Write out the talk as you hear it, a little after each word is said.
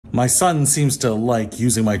my son seems to like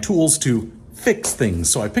using my tools to fix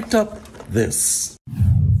things, so I picked up this.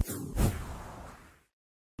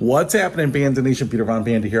 What's happening, Panda Nation? Peter Von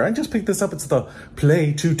Panda here. I just picked this up. It's the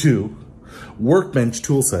Play 2 Workbench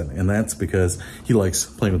tool set, and that's because he likes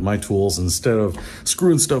playing with my tools. Instead of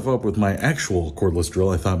screwing stuff up with my actual cordless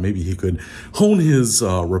drill, I thought maybe he could hone his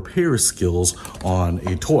repair skills on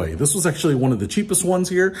a toy. This was actually one of the cheapest ones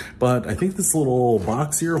here, but I think this little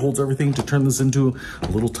box here holds everything to turn this into a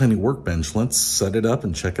little tiny workbench. Let's set it up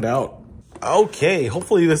and check it out. Okay,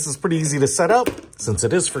 hopefully this is pretty easy to set up since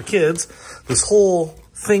it is for kids. This whole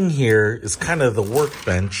thing here is kind of the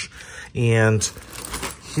workbench, and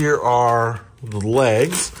here are the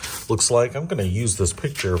legs. Looks like I'm going to use this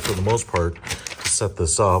picture for the most part to set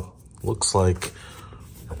this up. Looks like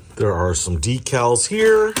there are some decals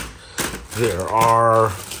here. There are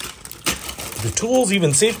the tools,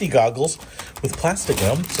 even safety goggles with plastic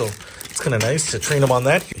in them, so it's kind of nice to train them on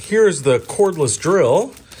that. Here's the cordless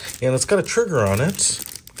drill, and it's got a trigger on it.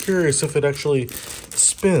 Curious if it actually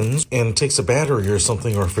spins and takes a battery or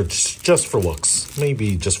something, or if it's just for looks.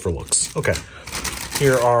 Maybe just for looks. Okay.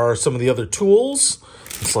 Here are some of the other tools.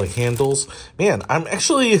 It's like handles. Man, I'm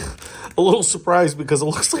actually a little surprised because it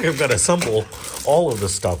looks like I've got to assemble all of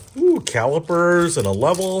this stuff. Ooh, calipers and a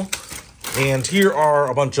level. And here are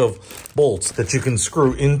a bunch of bolts that you can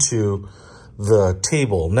screw into the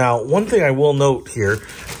table. Now, one thing I will note here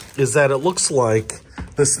is that it looks like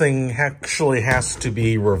this thing actually has to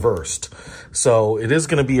be reversed. So it is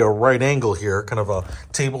going to be a right angle here, kind of a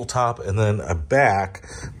tabletop and then a back,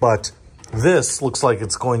 but this looks like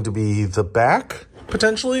it's going to be the back,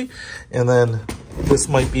 potentially, and then this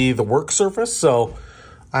might be the work surface. So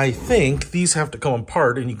I think these have to come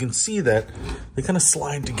apart, and you can see that they kind of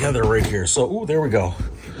slide together right here. So, ooh, there we go.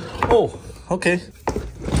 Oh, okay.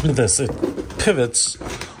 Look at this. It pivots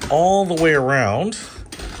all the way around,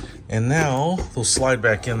 and now they'll slide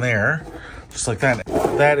back in there, just like that.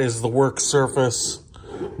 That is the work surface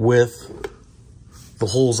with the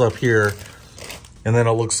holes up here, and then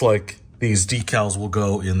it looks like these decals will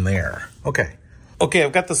go in there. Okay,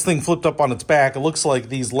 I've got this thing flipped up on its back. It looks like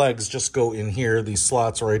these legs just go in here. These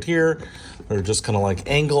slots right here are just kind of like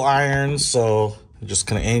angle irons. So you just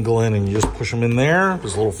kind of angle in and you just push them in there.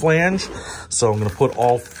 There's a little flange. So I'm going to put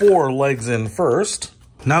all 4 legs in first.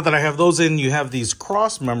 Now that I have those in, you have these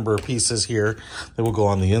cross member pieces here that will go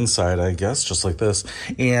on the inside, I guess, just like this.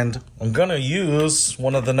 And I'm going to use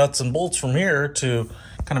one of the nuts and bolts from here to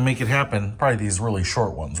kind of make it happen. Probably these really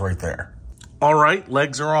short ones right there. All right,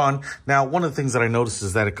 legs are on. Now, one of the things that I noticed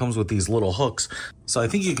is that it comes with these little hooks. So I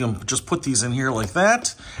think you can just put these in here like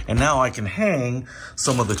that. And now I can hang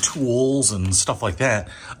some of the tools and stuff like that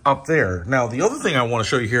up there. Now, the other thing I want to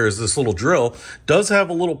show you here is this little drill does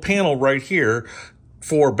have a little panel right here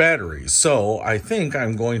for batteries. So I think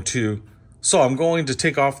I'm going to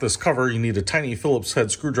take off this cover. You need a tiny Phillips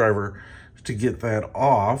head screwdriver to get that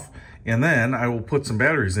off. And then I will put some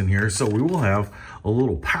batteries in here, so we will have a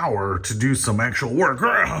little power to do some actual work.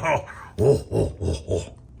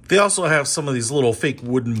 They also have some of these little fake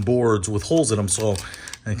wooden boards with holes in them, so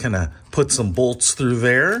I kind of put some bolts through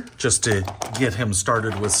there just to get him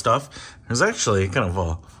started with stuff. There's actually kind of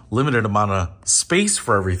a limited amount of space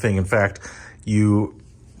for everything. In fact, you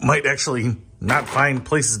might actually not find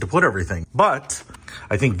places to put everything. But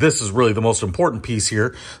I think this is really the most important piece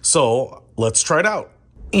here, so let's try it out.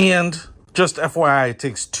 And just FYI, it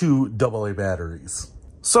takes 2 AA batteries.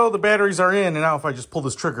 So the batteries are in, and now if I just pull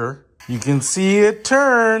this trigger, you can see it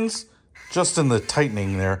turns just in the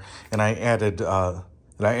tightening there. And I added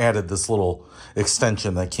this little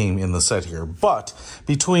extension that came in the set here. But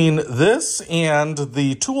between this and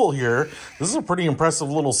the tool here, this is a pretty impressive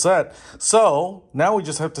little set. So now we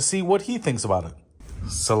just have to see what he thinks about it.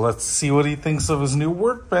 So let's see what he thinks of his new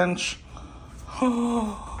workbench.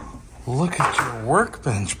 Look at your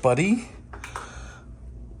workbench, buddy.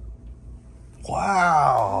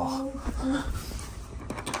 Wow.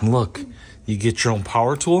 Look, you get your own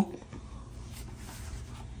power tool.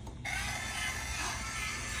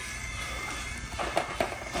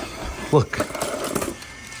 Look,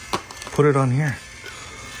 put it on here.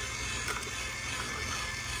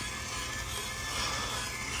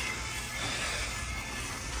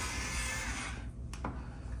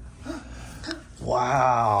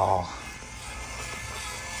 Wow.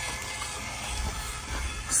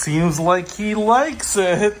 Seems like he likes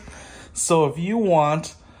it. So if you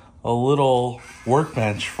want a little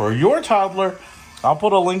workbench for your toddler, I'll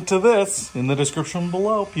put a link to this in the description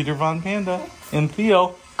below. Peter Von Panda and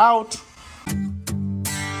Theo out.